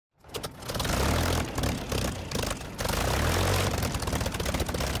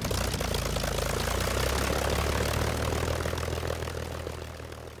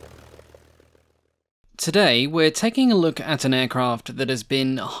Today, we're taking a look at an aircraft that has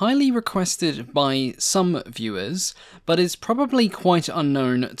been highly requested by some viewers, but is probably quite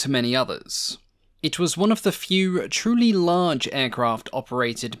unknown to many others. It was one of the few truly large aircraft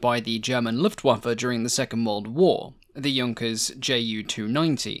operated by the German Luftwaffe during the Second World War, the Junkers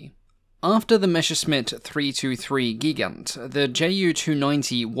Ju-290. After the Messerschmitt 323 Gigant, the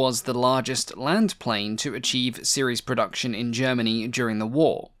Ju-290 was the largest land plane to achieve series production in Germany during the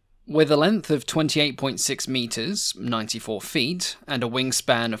war. With a length of 28.6 meters, 94 feet, and a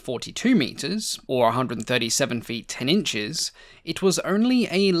wingspan of 42 meters, or 137 feet 10 inches, it was only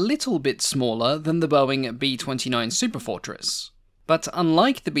a little bit smaller than the Boeing B-29 Superfortress. But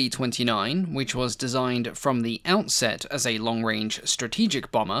unlike the B-29, which was designed from the outset as a long-range strategic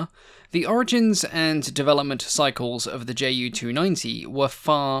bomber, the origins and development cycles of the Ju-290 were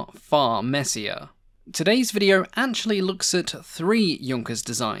far, far messier. Today's video actually looks at three Junkers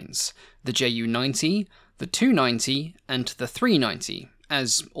designs, the Ju-90, the 290, and the 390,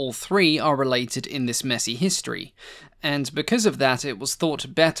 as all three are related in this messy history, and because of that it was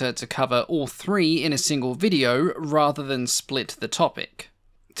thought better to cover all three in a single video rather than split the topic.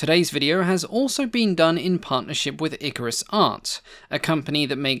 Today's video has also been done in partnership with Icarus Art, a company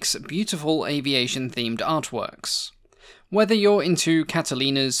that makes beautiful aviation-themed artworks. Whether you're into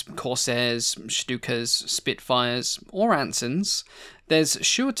Catalinas, Corsairs, Stukas, Spitfires, or Ansons, there's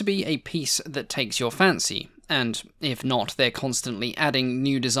sure to be a piece that takes your fancy, and if not, they're constantly adding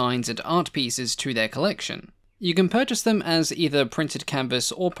new designs and art pieces to their collection. You can purchase them as either printed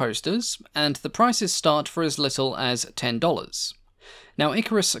canvas or posters, and the prices start for as little as $10. Now,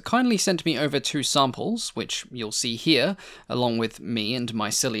 Icarus kindly sent me over two samples, which you'll see here, along with me and my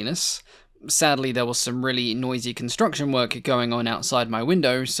silliness. Sadly, there was some really noisy construction work going on outside my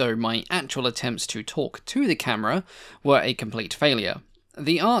window, so my actual attempts to talk to the camera were a complete failure.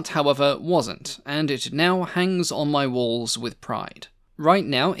 The art, however, wasn't, and it now hangs on my walls with pride. Right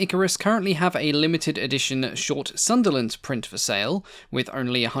now, Icarus currently have a limited edition short Sunderland print for sale, with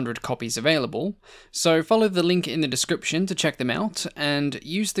only 100 copies available, so follow the link in the description to check them out, and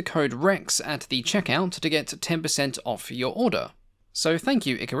use the code REX at the checkout to get 10% off your order. So thank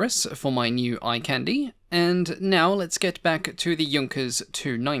you, Icarus, for my new eye candy, and now let's get back to the Junkers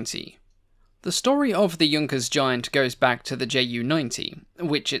 290. The story of the Junkers Giant goes back to the Ju-90,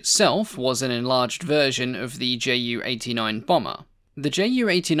 which itself was an enlarged version of the Ju-89 bomber. The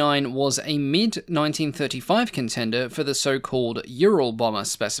Ju-89 was a mid-1935 contender for the so-called Ural bomber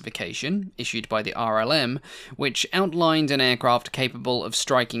specification, issued by the RLM, which outlined an aircraft capable of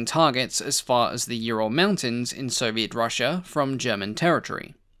striking targets as far as the Ural Mountains in Soviet Russia from German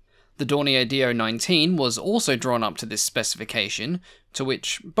territory. The Dornier Do-19 was also drawn up to this specification, to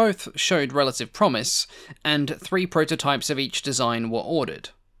which both showed relative promise, and three prototypes of each design were ordered.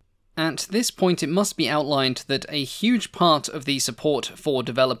 At this point, it must be outlined that a huge part of the support for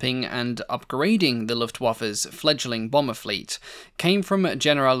developing and upgrading the Luftwaffe's fledgling bomber fleet came from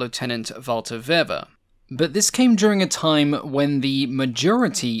General Lieutenant Walter Weber. But this came during a time when the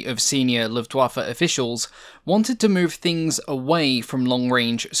majority of senior Luftwaffe officials wanted to move things away from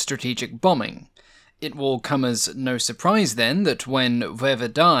long-range strategic bombing. It will come as no surprise then that when Weber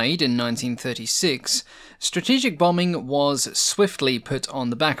died in 1936, strategic bombing was swiftly put on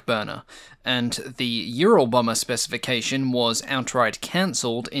the back burner, and the Ural bomber specification was outright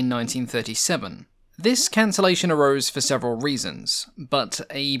cancelled in 1937. This cancellation arose for several reasons, but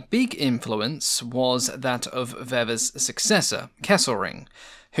a big influence was that of Weber's successor, Kesselring,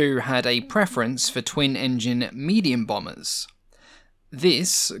 who had a preference for twin-engine medium bombers.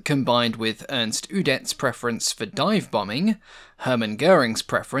 This, combined with Ernst Udet's preference for dive bombing, Hermann Göring's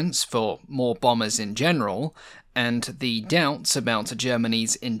preference for more bombers in general, and the doubts about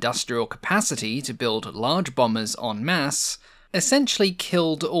Germany's industrial capacity to build large bombers en masse, essentially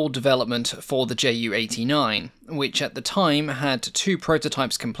killed all development for the Ju-89, which at the time had two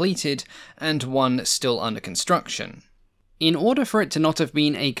prototypes completed and one still under construction. In order for it to not have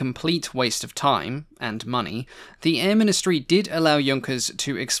been a complete waste of time and money, the Air Ministry did allow Junkers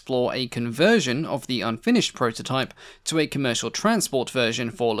to explore a conversion of the unfinished prototype to a commercial transport version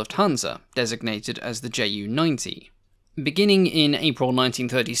for Lufthansa, designated as the Ju-90. Beginning in April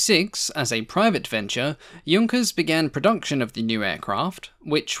 1936, as a private venture, Junkers began production of the new aircraft,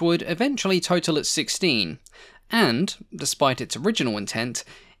 which would eventually total at 16, and, despite its original intent,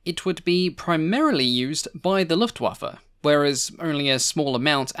 it would be primarily used by the Luftwaffe, whereas only a small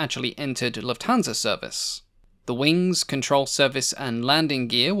amount actually entered Lufthansa service. The wings, control surface, and landing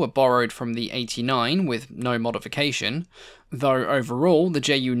gear were borrowed from the 89 with no modification, though overall the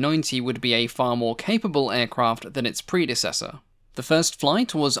Ju-90 would be a far more capable aircraft than its predecessor. The first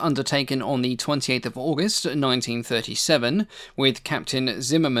flight was undertaken on the 28th of August 1937, with Captain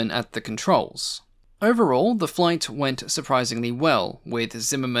Zimmermann at the controls. Overall, the flight went surprisingly well, with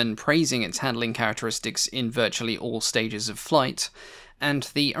Zimmermann praising its handling characteristics in virtually all stages of flight, and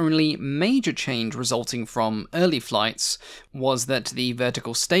the only major change resulting from early flights was that the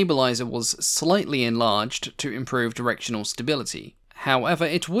vertical stabilizer was slightly enlarged to improve directional stability. However,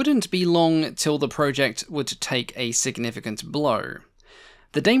 it wouldn't be long till the project would take a significant blow.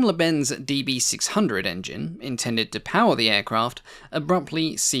 The Daimler-Benz DB600 engine, intended to power the aircraft,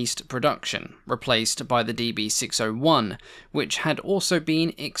 abruptly ceased production, replaced by the DB601, which had also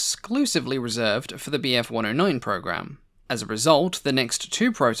been exclusively reserved for the Bf-109 program. As a result, the next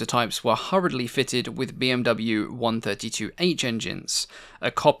two prototypes were hurriedly fitted with BMW 132H engines,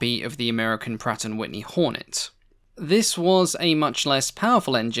 a copy of the American Pratt & Whitney Hornet. This was a much less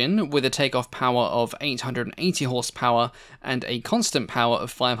powerful engine, with a takeoff power of 880 horsepower and a constant power of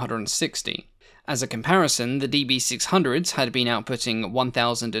 560. As a comparison, the DB600s had been outputting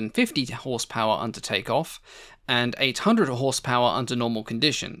 1050 horsepower under takeoff and 800 horsepower under normal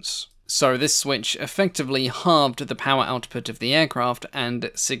conditions. So this switch effectively halved the power output of the aircraft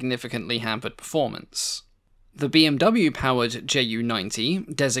and significantly hampered performance. The BMW-powered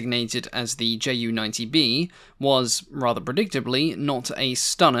Ju-90, designated as the Ju-90B, was, rather predictably, not a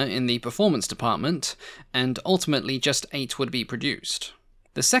stunner in the performance department, and ultimately just 8 would be produced.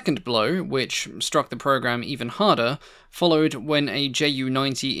 The second blow, which struck the program even harder, followed when a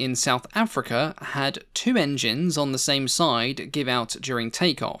Ju-90 in South Africa had 2 engines on the same side give out during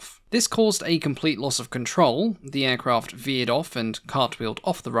takeoff. This caused a complete loss of control. The aircraft veered off and cartwheeled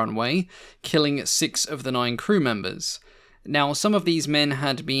off the runway, killing 6 of the 9 crew members. Now, some of these men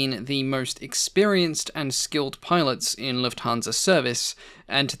had been the most experienced and skilled pilots in Lufthansa service,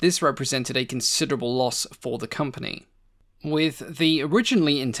 and this represented a considerable loss for the company. With the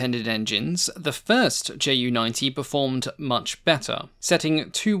originally intended engines, the first Ju-90 performed much better,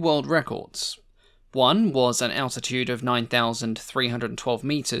 setting 2 world records. One was an altitude of 9,312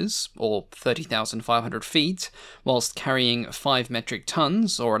 meters, or 30,500 feet, whilst carrying 5 metric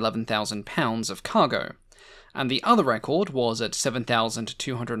tons, or 11,000 pounds of cargo. And the other record was at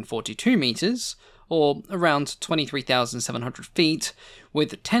 7,242 meters, or around 23,700 feet,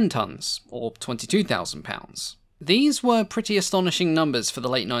 with 10 tons, or 22,000 pounds. These were pretty astonishing numbers for the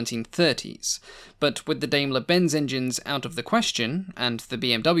late 1930s, but with the Daimler-Benz engines out of the question, and the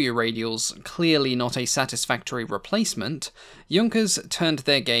BMW radials clearly not a satisfactory replacement, Junkers turned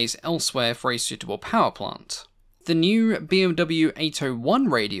their gaze elsewhere for a suitable power plant. The new BMW 801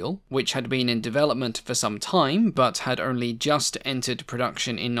 radial, which had been in development for some time but had only just entered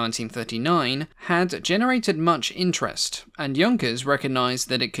production in 1939, had generated much interest, and Junkers recognised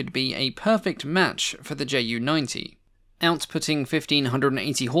that it could be a perfect match for the Ju-90. Outputting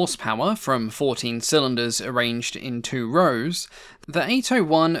 1,580 horsepower from 14 cylinders arranged in 2 rows, the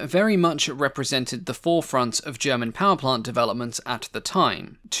 801 very much represented the forefront of German power plant development at the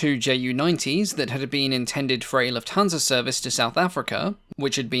time. 2 Ju-90s that had been intended for a Lufthansa service to South Africa,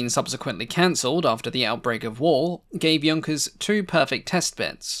 which had been subsequently cancelled after the outbreak of war, gave Junkers 2 perfect test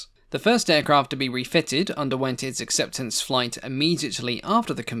beds. The first aircraft to be refitted underwent its acceptance flight immediately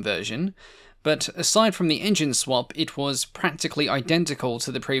after the conversion, but aside from the engine swap, it was practically identical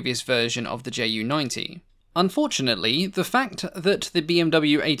to the previous version of the Ju-90. Unfortunately, the fact that the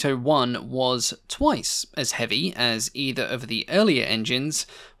BMW 801 was twice as heavy as either of the earlier engines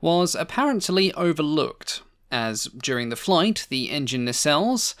was apparently overlooked, as during the flight the engine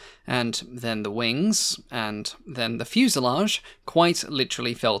nacelles, and then the wings, and then the fuselage quite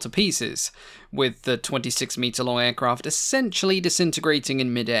literally fell to pieces, with the 26-metre-long aircraft essentially disintegrating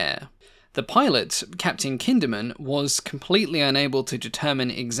in mid-air. The pilot, Captain Kinderman, was completely unable to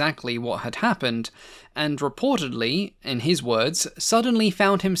determine exactly what had happened, and reportedly, in his words, suddenly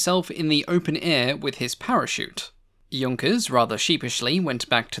found himself in the open air with his parachute. Junkers rather sheepishly went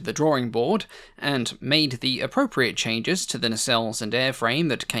back to the drawing board and made the appropriate changes to the nacelles and airframe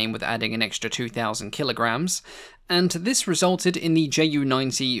that came with adding an extra 2,000 kilograms, and this resulted in the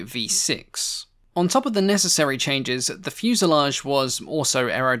Ju-90 V6. On top of the necessary changes, the fuselage was also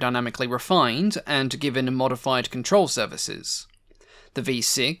aerodynamically refined and given modified control surfaces. The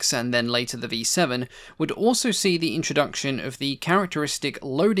V6, and then later the V7, would also see the introduction of the characteristic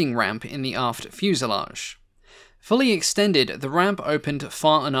loading ramp in the aft fuselage. Fully extended, the ramp opened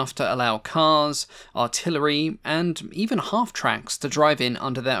far enough to allow cars, artillery, and even half-tracks to drive in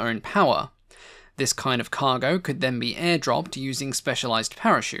under their own power. This kind of cargo could then be airdropped using specialized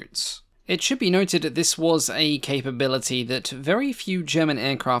parachutes. It should be noted that this was a capability that very few German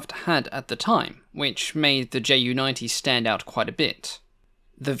aircraft had at the time, which made the Ju-90 stand out quite a bit.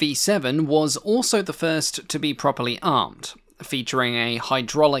 The V7 was also the first to be properly armed, featuring a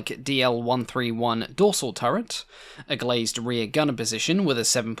hydraulic DL-131 dorsal turret, a glazed rear gunner position with a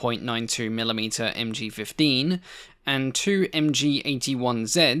 7.92mm MG-15, and two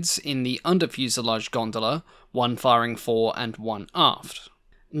MG-81Zs in the under-fuselage gondola, one firing fore and one aft.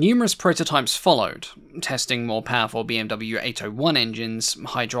 Numerous prototypes followed, testing more powerful BMW 801 engines,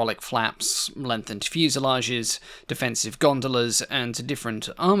 hydraulic flaps, lengthened fuselages, defensive gondolas, and different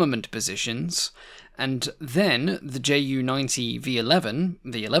armament positions, and then the Ju-90 V11,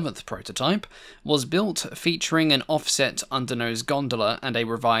 the 11th prototype, was built featuring an offset undernose gondola and a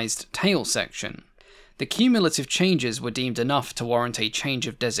revised tail section. The cumulative changes were deemed enough to warrant a change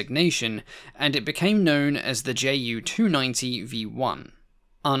of designation, and it became known as the Ju-290 V1.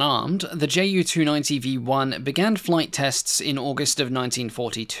 Unarmed, the Ju-290 V1 began flight tests in August of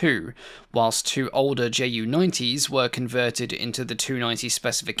 1942, whilst two older Ju-90s were converted into the 290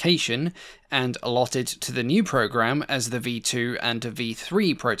 specification and allotted to the new program as the V2 and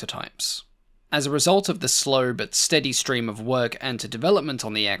V3 prototypes. As a result of the slow but steady stream of work and development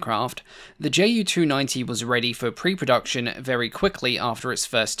on the aircraft, the Ju-290 was ready for pre-production very quickly after its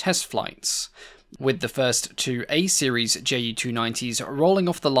first test flights, with the first two A-Series Ju-290s rolling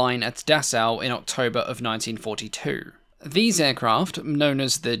off the line at Dessau in October of 1942. These aircraft, known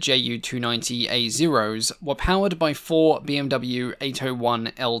as the Ju-290A0s, were powered by four BMW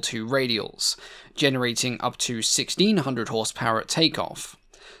 801 L2 radials, generating up to 1600 horsepower at takeoff.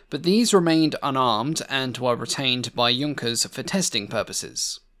 But these remained unarmed and were retained by Junkers for testing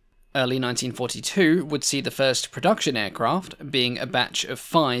purposes. Early 1942 would see the first production aircraft being a batch of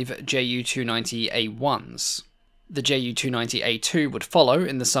 5 Ju-290A1s. The Ju-290A2 would follow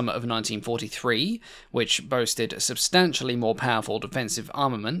in the summer of 1943, which boasted substantially more powerful defensive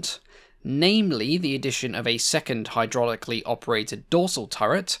armament, namely the addition of a second hydraulically operated dorsal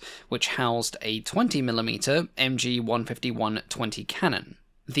turret, which housed a 20mm MG-151-20 cannon.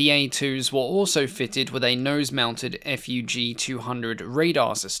 The A2s were also fitted with a nose-mounted FUG-200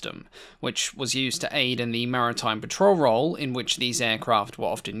 radar system, which was used to aid in the maritime patrol role in which these aircraft were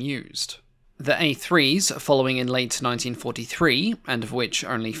often used. The A3s, following in late 1943, and of which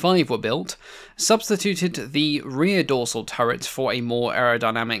only 5 were built, substituted the rear dorsal turret for a more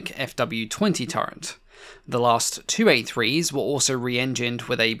aerodynamic FW-20 turret. The last two A3s were also re-engined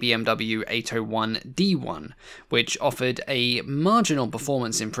with a BMW 801D1, which offered a marginal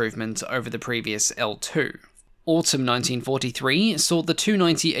performance improvement over the previous L2. Autumn 1943 saw the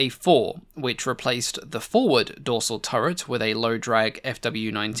 290A4, which replaced the forward dorsal turret with a low-drag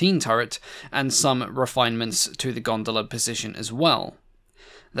FW-19 turret, and some refinements to the gondola position as well.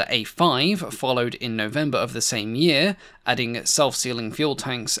 The A5 followed in November of the same year, adding self-sealing fuel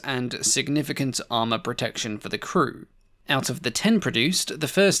tanks and significant armour protection for the crew. Out of the 10 produced, the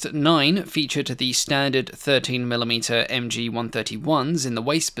first 9 featured the standard 13mm MG-131s in the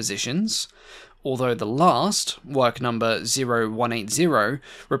waist positions, although the last, work number 0180,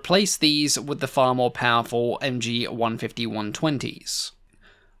 replaced these with the far more powerful MG-151-20s.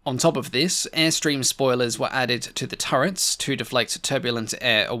 On top of this, airstream spoilers were added to the turrets to deflect turbulent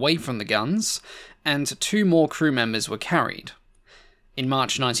air away from the guns, and 2 more crew members were carried. In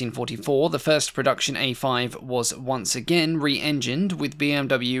March 1944, the first production A5 was once again re-engined with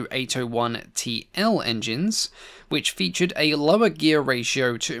BMW 801TL engines, which featured a lower gear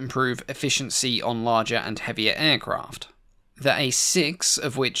ratio to improve efficiency on larger and heavier aircraft. The A6,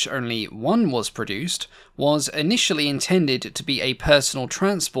 of which only 1 was produced, was initially intended to be a personal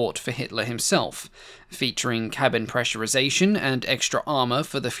transport for Hitler himself, featuring cabin pressurization and extra armour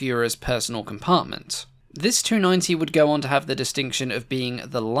for the Führer's personal compartment. This 290 would go on to have the distinction of being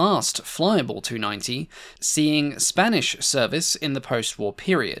the last flyable 290, seeing Spanish service in the post-war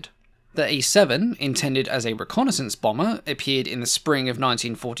period. The A7, intended as a reconnaissance bomber, appeared in the spring of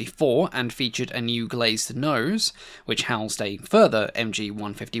 1944 and featured a new glazed nose, which housed a further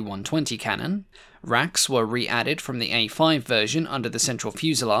MG-151-20 cannon. Racks were re-added from the A5 version under the central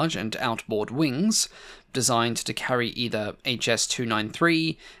fuselage and outboard wings, designed to carry either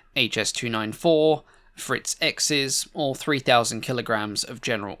HS-293, HS-294, Fritz X's, or 3,000 kilograms of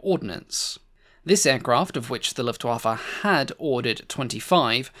general ordnance. This aircraft, of which the Luftwaffe had ordered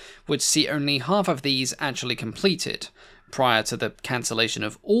 25, would see only half of these actually completed, prior to the cancellation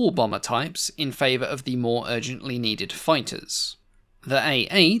of all bomber types in favour of the more urgently needed fighters. The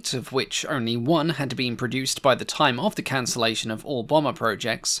A8, of which only 1 had been produced by the time of the cancellation of all bomber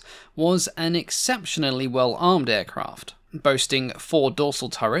projects, was an exceptionally well-armed aircraft, boasting 4 dorsal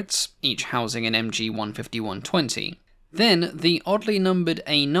turrets, each housing an MG-150-120. Then, the oddly numbered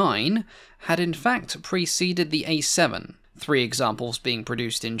A9 had in fact preceded the A7, 3 examples being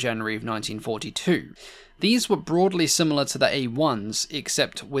produced in January of 1942. These were broadly similar to the A1s,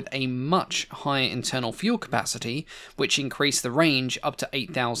 except with a much higher internal fuel capacity, which increased the range up to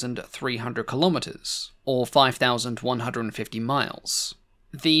 8,300 kilometers, or 5,150 miles.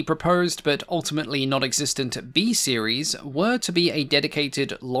 The proposed but ultimately non-existent B series were to be a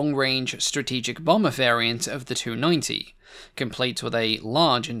dedicated long-range strategic bomber variant of the 290, complete with a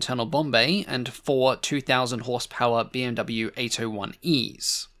large internal bomb bay and 4 2,000 horsepower BMW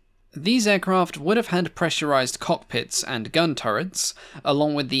 801Es. These aircraft would have had pressurized cockpits and gun turrets,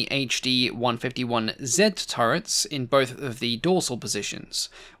 along with the HD-151Z turrets in both of the dorsal positions,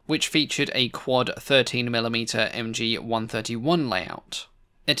 which featured a quad 13mm MG-131 layout.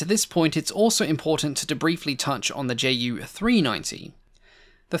 At this point, it's also important to briefly touch on the Ju-390.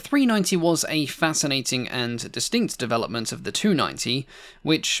 The 390 was a fascinating and distinct development of the 290,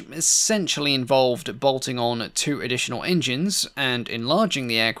 which essentially involved bolting on 2 additional engines and enlarging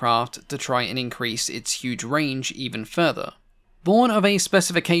the aircraft to try and increase its huge range even further. Born of a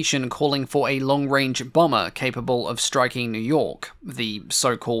specification calling for a long-range bomber capable of striking New York, the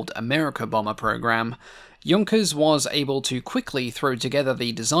so-called America Bomber program, Junkers was able to quickly throw together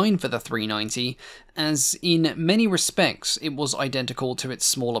the design for the 390, as in many respects it was identical to its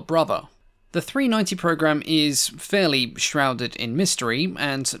smaller brother. The 390 program is fairly shrouded in mystery,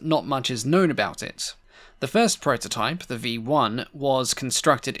 and not much is known about it. The first prototype, the V1, was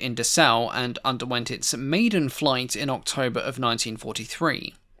constructed in Dessau and underwent its maiden flight in October of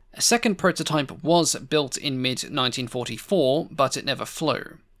 1943. A second prototype was built in mid-1944, but it never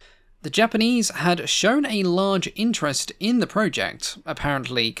flew. The Japanese had shown a large interest in the project,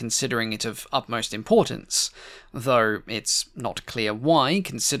 apparently considering it of utmost importance, though it's not clear why,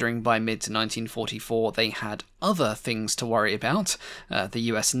 considering by mid-1944 they had other things to worry about, the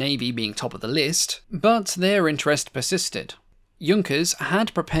US Navy being top of the list, but their interest persisted. Junkers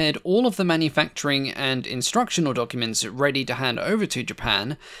had prepared all of the manufacturing and instructional documents ready to hand over to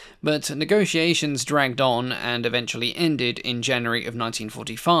Japan, but negotiations dragged on and eventually ended in January of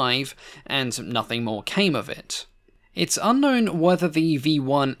 1945, and nothing more came of it. It's unknown whether the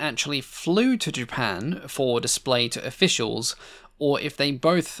V1 actually flew to Japan for display to officials, or if they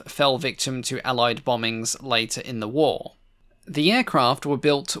both fell victim to Allied bombings later in the war. The aircraft were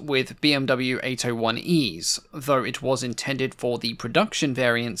built with BMW 801Es, though it was intended for the production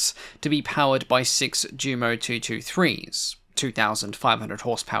variants to be powered by 6 Jumo 223s, 2,500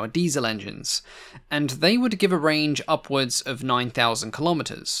 horsepower diesel engines, and they would give a range upwards of 9,000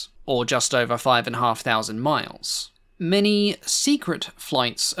 kilometers, or just over 5,500 miles. Many secret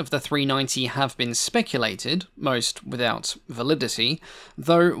flights of the 390 have been speculated, most without validity,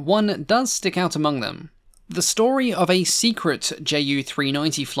 though one does stick out among them. The story of a secret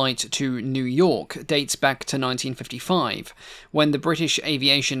Ju-390 flight to New York dates back to 1955, when the British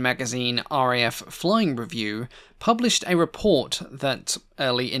aviation magazine RAF Flying Review published a report that,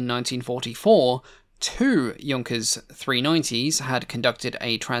 early in 1944, 2 Junkers 390s had conducted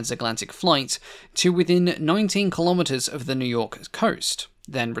a transatlantic flight to within 19 kilometers of the New York coast,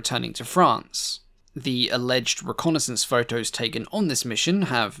 then returning to France. The alleged reconnaissance photos taken on this mission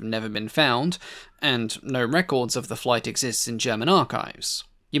have never been found, and no records of the flight exist in German archives.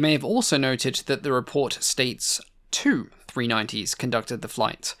 You may have also noted that the report states 2 390s conducted the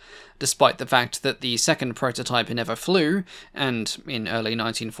flight, despite the fact that the second prototype never flew, and in early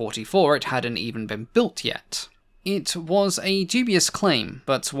 1944 it hadn't even been built yet. It was a dubious claim,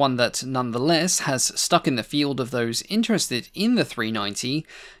 but one that nonetheless has stuck in the field of those interested in the 390,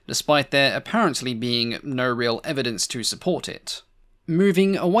 despite there apparently being no real evidence to support it.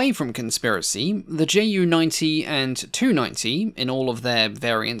 Moving away from conspiracy, the Ju-90 and 290, in all of their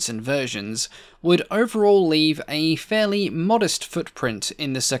variants and versions, would overall leave a fairly modest footprint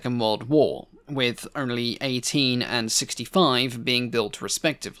in the Second World War, with only 18 and 65 being built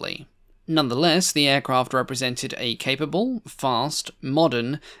respectively. Nonetheless, the aircraft represented a capable, fast,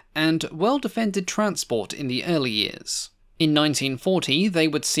 modern, and well-defended transport in the early years. In 1940, they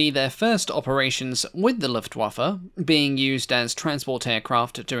would see their first operations with the Luftwaffe, being used as transport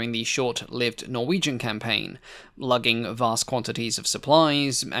aircraft during the short-lived Norwegian campaign, lugging vast quantities of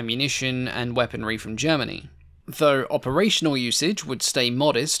supplies, ammunition, and weaponry from Germany. Though operational usage would stay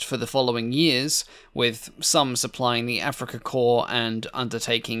modest for the following years, with some supplying the Africa Corps and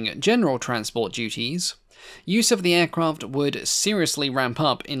undertaking general transport duties, use of the aircraft would seriously ramp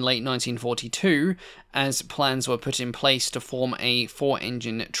up in late 1942 as plans were put in place to form a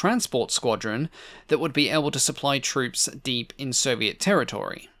 4-engine transport squadron that would be able to supply troops deep in Soviet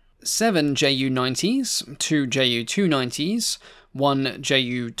territory. 7 Ju-90s, 2 Ju-290s, 1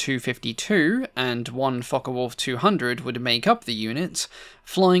 Ju-252 and 1 Focke-Wulf 200 would make up the unit,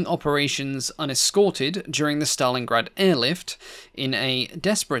 flying operations unescorted during the Stalingrad airlift in a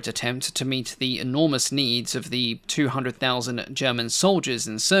desperate attempt to meet the enormous needs of the 200,000 German soldiers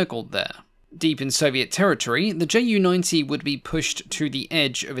encircled there. Deep in Soviet territory, the Ju-90 would be pushed to the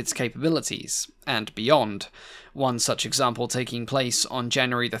edge of its capabilities, and beyond, one such example taking place on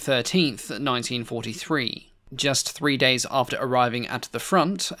January the 13th, 1943. Just 3 days after arriving at the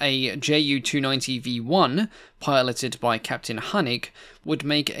front, a Ju-290V1, piloted by Captain Hanig, would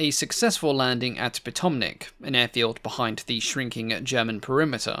make a successful landing at Pitomnik, an airfield behind the shrinking German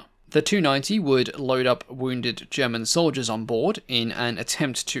perimeter. The 290 would load up wounded German soldiers on board in an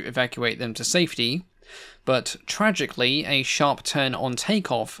attempt to evacuate them to safety, but tragically, a sharp turn on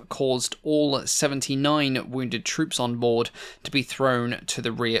takeoff caused all 79 wounded troops on board to be thrown to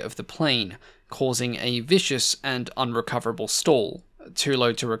the rear of the plane, causing a vicious and unrecoverable stall. Too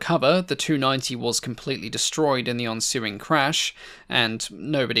low to recover, the 290 was completely destroyed in the ensuing crash, and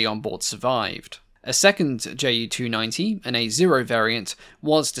nobody on board survived. A second Ju-290, an A0 variant,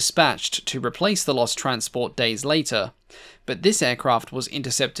 was dispatched to replace the lost transport days later, but this aircraft was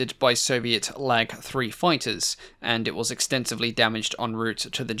intercepted by Soviet Lag-3 fighters, and it was extensively damaged en route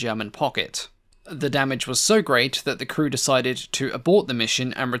to the German pocket. The damage was so great that the crew decided to abort the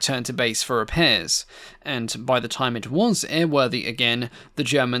mission and return to base for repairs, and by the time it was airworthy again, the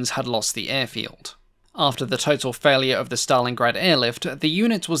Germans had lost the airfield. After the total failure of the Stalingrad airlift, the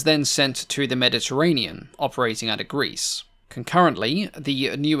unit was then sent to the Mediterranean, operating out of Greece. Concurrently,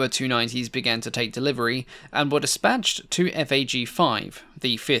 the newer 290s began to take delivery and were dispatched to FAG-5,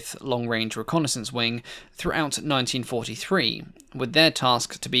 the 5th Long-Range Reconnaissance Wing, throughout 1943, with their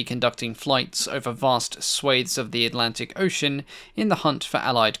task to be conducting flights over vast swathes of the Atlantic Ocean in the hunt for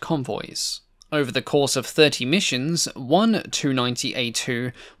Allied convoys. Over the course of 30 missions, one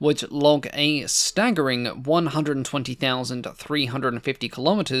 290A2 would log a staggering 120,350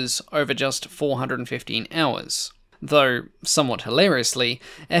 kilometers over just 415 hours. Though, somewhat hilariously,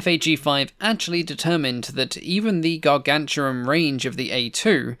 FAG-5 actually determined that even the gargantuan range of the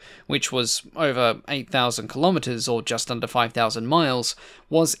A2, which was over 8,000 kilometers or just under 5,000 miles,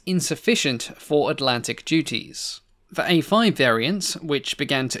 was insufficient for Atlantic duties. The A5 variant, which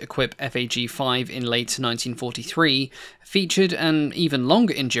began to equip FAG-5 in late 1943, featured an even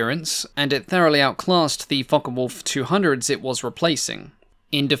longer endurance, and it thoroughly outclassed the Focke-Wulf 200s it was replacing.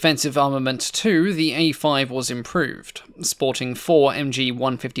 In defensive armament too, the A5 was improved, sporting 4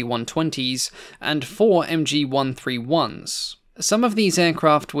 MG-151-20s and 4 MG-131s. Some of these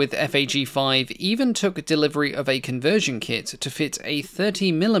aircraft with FAG-5 even took delivery of a conversion kit to fit a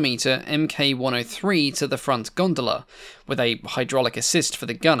 30mm Mk103 to the front gondola, with a hydraulic assist for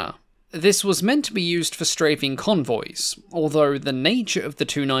the gunner. This was meant to be used for strafing convoys, although the nature of the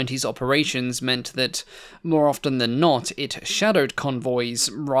 290's operations meant that, more often than not, it shadowed convoys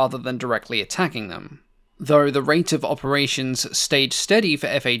rather than directly attacking them. Though the rate of operations stayed steady for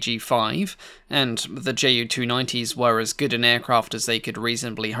FAG-5, and the Ju-290s were as good an aircraft as they could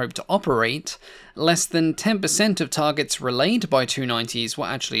reasonably hope to operate, less than 10% of targets relayed by 290s were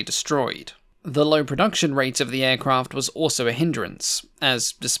actually destroyed. The low production rate of the aircraft was also a hindrance,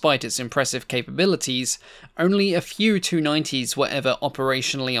 as despite its impressive capabilities, only a few 290s were ever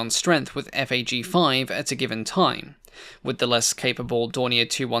operationally on strength with FAG-5 at a given time, with the less capable Dornier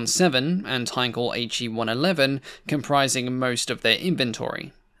 217 and Heinkel HE-111 comprising most of their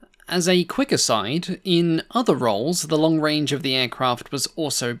inventory. As a quick aside, in other roles, the long range of the aircraft was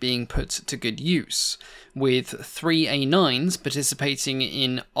also being put to good use, with 3 A9s participating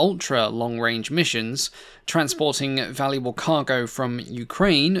in ultra-long-range missions, transporting valuable cargo from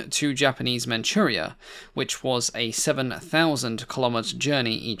Ukraine to Japanese Manchuria, which was a 7,000-kilometer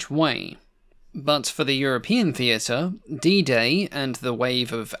journey each way. But for the European theatre, D-Day and the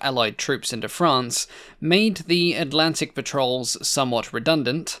wave of Allied troops into France made the Atlantic patrols somewhat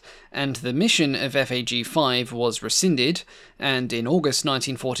redundant, and the mission of FAG-5 was rescinded, and in August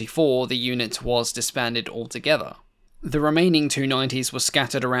 1944 the unit was disbanded altogether. The remaining 290s were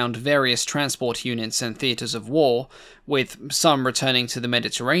scattered around various transport units and theatres of war, with some returning to the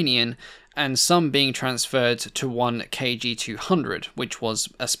Mediterranean, and some being transferred to one KG-200, which was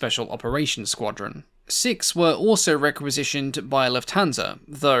a Special Operations Squadron. 6 were also requisitioned by Lufthansa,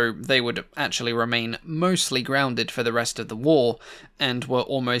 though they would actually remain mostly grounded for the rest of the war, and were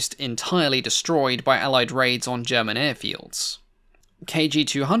almost entirely destroyed by Allied raids on German airfields.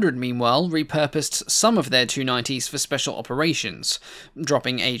 KG-200, meanwhile, repurposed some of their 290s for special operations,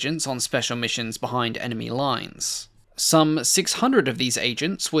 dropping agents on special missions behind enemy lines. Some 600 of these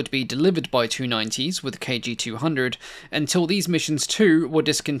agents would be delivered by 290s with KG-200 until these missions too were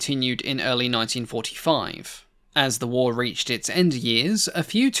discontinued in early 1945. As the war reached its end years, a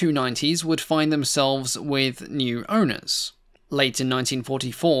few 290s would find themselves with new owners. Late in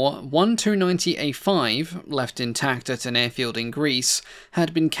 1944, one 290A5, left intact at an airfield in Greece,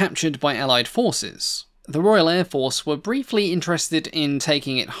 had been captured by Allied forces. The Royal Air Force were briefly interested in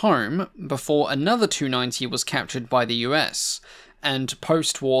taking it home before another 290 was captured by the US, and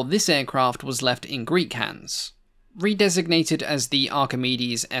post-war this aircraft was left in Greek hands. Redesignated as the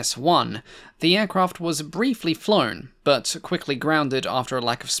Archimedes S-1, the aircraft was briefly flown, but quickly grounded after a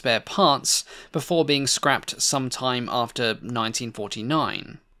lack of spare parts, before being scrapped sometime after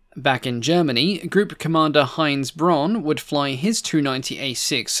 1949. Back in Germany, Group Commander Heinz Braun would fly his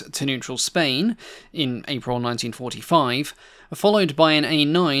 290A6 to neutral Spain in April 1945, followed by an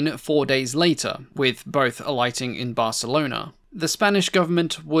A9 4 days later, with both alighting in Barcelona. The Spanish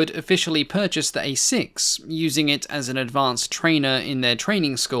government would officially purchase the A6, using it as an advanced trainer in their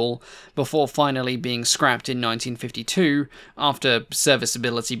training school, before finally being scrapped in 1952, after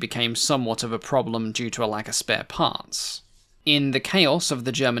serviceability became somewhat of a problem due to a lack of spare parts. In the chaos of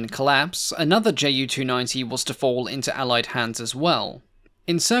the German collapse, another Ju-290 was to fall into Allied hands as well.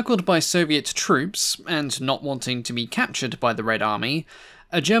 Encircled by Soviet troops, and not wanting to be captured by the Red Army,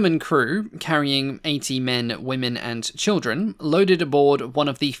 a German crew, carrying 80 men, women and children, loaded aboard one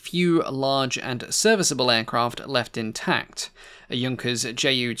of the few large and serviceable aircraft left intact, a Junkers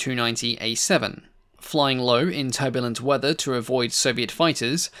Ju-290A7. Flying low in turbulent weather to avoid Soviet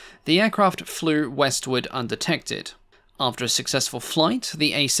fighters, the aircraft flew westward undetected. After a successful flight,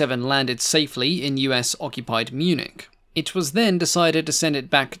 the A7 landed safely in US-occupied Munich. It was then decided to send it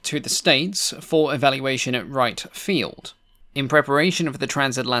back to the States for evaluation at Wright Field. In preparation for the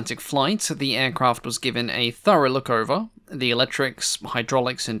transatlantic flight, the aircraft was given a thorough look-over. The electrics,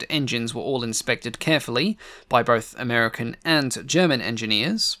 hydraulics and engines were all inspected carefully by both American and German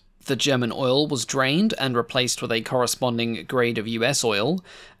engineers. The German oil was drained and replaced with a corresponding grade of US oil,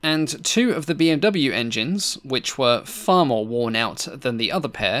 and 2 of the BMW engines, which were far more worn out than the other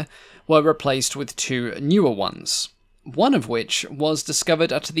pair, were replaced with 2 newer ones, one of which was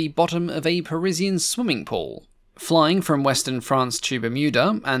discovered at the bottom of a Parisian swimming pool. Flying from western France to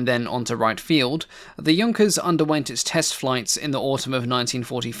Bermuda, and then onto Wright Field, the Junkers underwent its test flights in the autumn of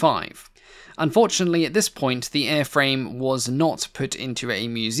 1945. Unfortunately, at this point, the airframe was not put into a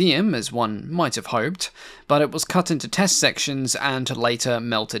museum, as one might have hoped, but it was cut into test sections and later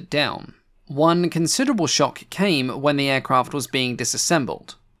melted down. One considerable shock came when the aircraft was being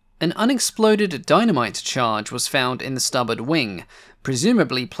disassembled. An unexploded dynamite charge was found in the starboard wing,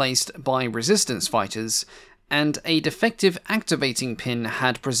 presumably placed by resistance fighters, and a defective activating pin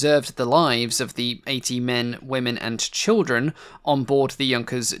had preserved the lives of the 80 men, women and children on board the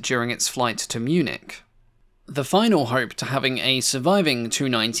Junkers during its flight to Munich. The final hope to having a surviving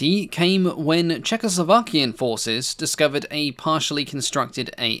 290 came when Czechoslovakian forces discovered a partially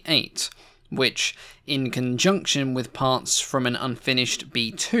constructed A8, which, in conjunction with parts from an unfinished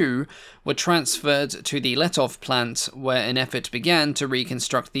B2, were transferred to the Letov plant, where an effort began to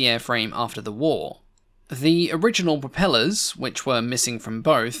reconstruct the airframe after the war. The original propellers, which were missing from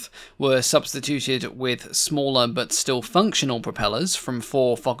both, were substituted with smaller but still functional propellers from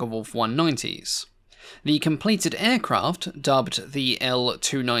 4 Focke-Wulf 190s. The completed aircraft, dubbed the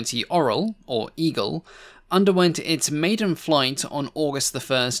L-290 Oral, or Eagle, underwent its maiden flight on August 1,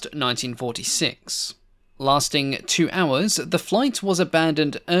 1946. Lasting 2 hours, the flight was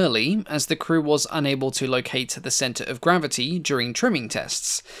abandoned early as the crew was unable to locate the center of gravity during trimming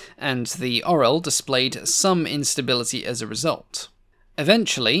tests, and the Orel displayed some instability as a result.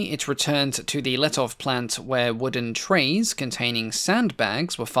 Eventually, it returned to the Letov plant where wooden trays containing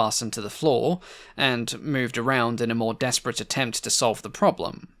sandbags were fastened to the floor, and moved around in a more desperate attempt to solve the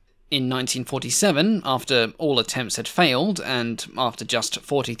problem. In 1947, after all attempts had failed, and after just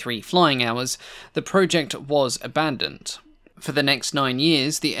 43 flying hours, the project was abandoned. For the next 9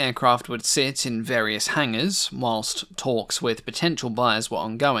 years, the aircraft would sit in various hangars, whilst talks with potential buyers were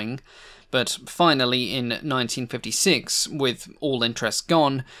ongoing, but finally in 1956, with all interest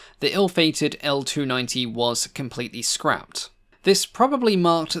gone, the ill-fated L-290 was completely scrapped. This probably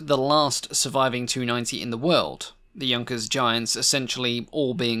marked the last surviving 290 in the world. the Junkers giants essentially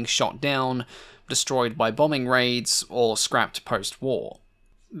all being shot down, destroyed by bombing raids, or scrapped post-war.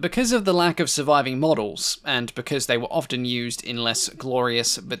 Because of the lack of surviving models, and because they were often used in less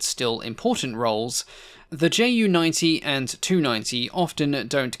glorious but still important roles, the Ju-90 and Tu-90 often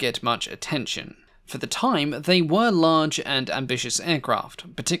don't get much attention. For the time, they were large and ambitious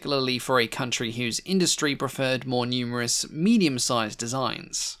aircraft, particularly for a country whose industry preferred more numerous, medium-sized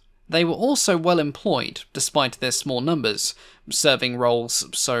designs. They were also well employed, despite their small numbers, serving roles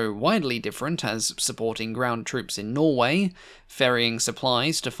so widely different as supporting ground troops in Norway, ferrying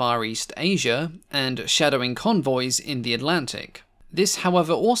supplies to Far East Asia, and shadowing convoys in the Atlantic. This,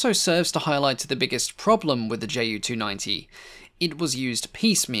 however, also serves to highlight the biggest problem with the Ju-290. It was used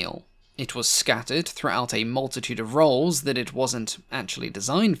piecemeal. It was scattered throughout a multitude of roles that it wasn't actually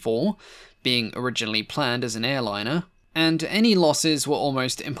designed for, being originally planned as an airliner, and any losses were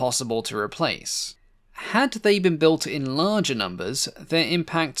almost impossible to replace. Had they been built in larger numbers, their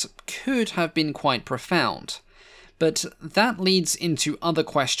impact could have been quite profound. But that leads into other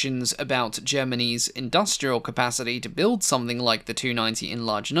questions about Germany's industrial capacity to build something like the Tu-90 in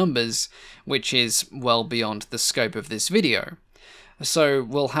large numbers, which is well beyond the scope of this video. So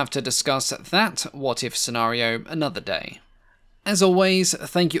we'll have to discuss that what-if scenario another day. As always,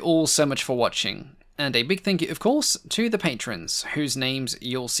 thank you all so much for watching. And a big thank you, of course, to the patrons, whose names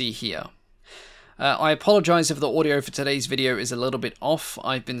you'll see here. I apologise if the audio for today's video is a little bit off.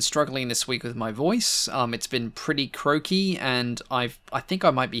 I've been struggling this week with my voice. It's been pretty croaky, and I think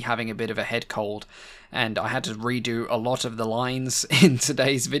I might be having a bit of a head cold, and I had to redo a lot of the lines in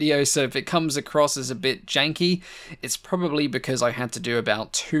today's video, so if it comes across as a bit janky, it's probably because I had to do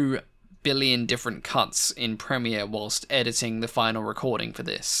about 2 billion different cuts in Premiere whilst editing the final recording for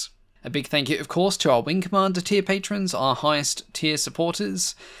this. A big thank you, of course, to our Wing Commander tier patrons, our highest tier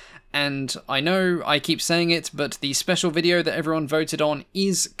supporters. And I know I keep saying it, but the special video that everyone voted on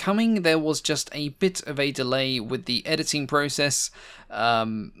is coming. There was just a bit of a delay with the editing process.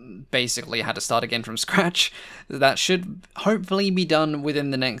 Basically, I had to start again from scratch. That should hopefully be done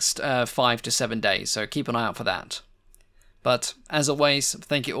within the next 5 to 7 days, so keep an eye out for that. But, as always,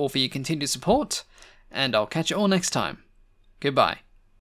 thank you all for your continued support, and I'll catch you all next time. Goodbye.